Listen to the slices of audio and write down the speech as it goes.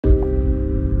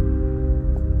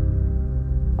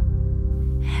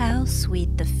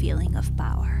sweet the feeling of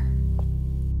power.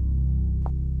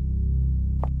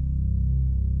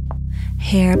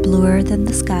 Hair bluer than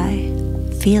the sky,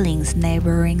 feelings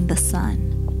neighboring the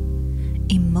sun,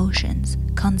 emotions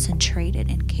concentrated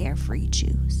in carefree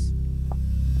juice.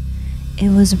 It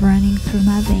was running through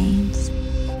my veins,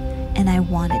 and I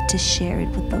wanted to share it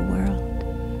with the world.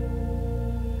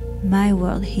 My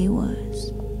world he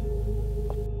was.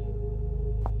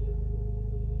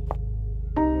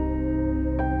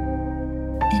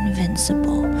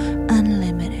 Invincible,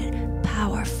 unlimited,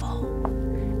 powerful.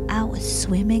 I was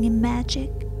swimming in magic,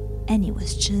 and he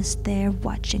was just there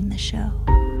watching the show.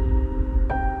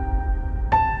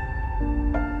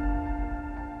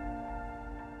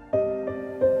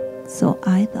 So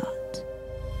I thought,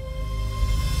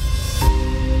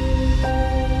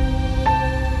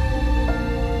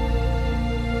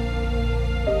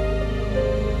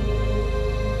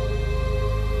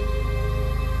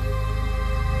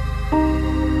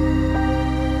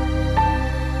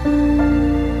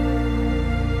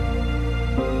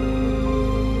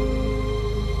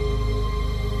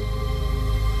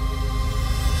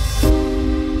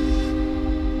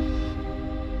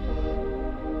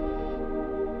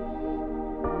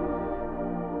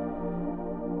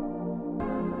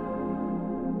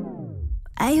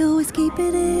 I always keep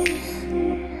it in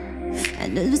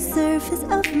under the surface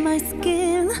of my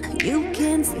skin. You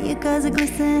can't see it cause it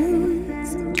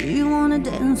glistens. Do you wanna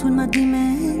dance with my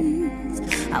demons?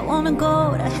 I wanna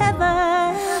go to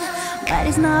heaven, but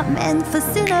it's not meant for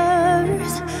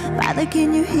sinners. Father,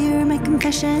 can you hear my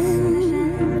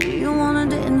confession? Do you wanna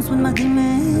dance with my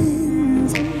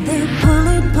demons? They're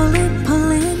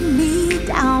pulling me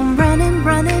down,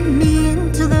 running me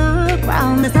into the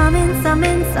ground. They're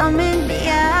summon me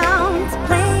out,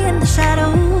 play in the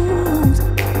shadows.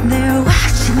 They're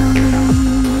watching me,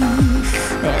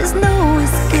 there's no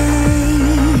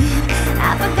escape.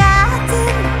 I've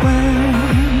forgotten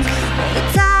words they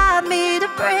taught me to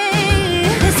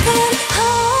breathe. It's very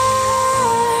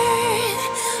hard,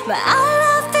 but all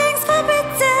of things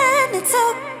forbidden, it's so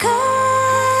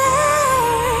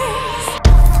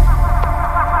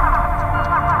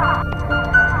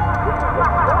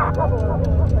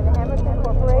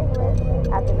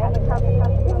after making company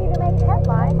continue to make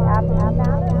headlines after our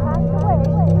founder passed away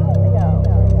 2 weeks ago.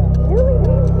 Newly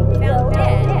named CEO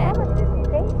promises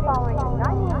state following a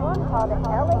 911 call to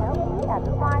LAPD at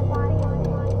the time of the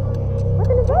evening. With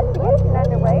an investigation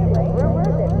underway, there's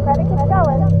rumors that Freddie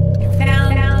Costello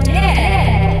found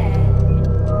dead.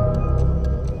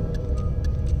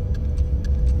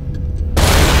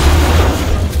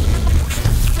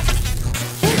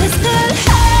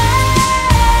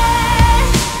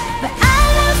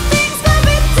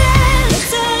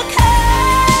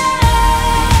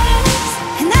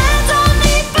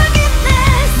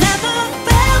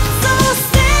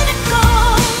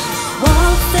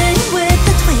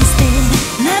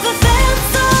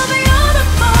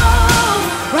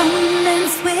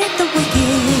 With the wicked.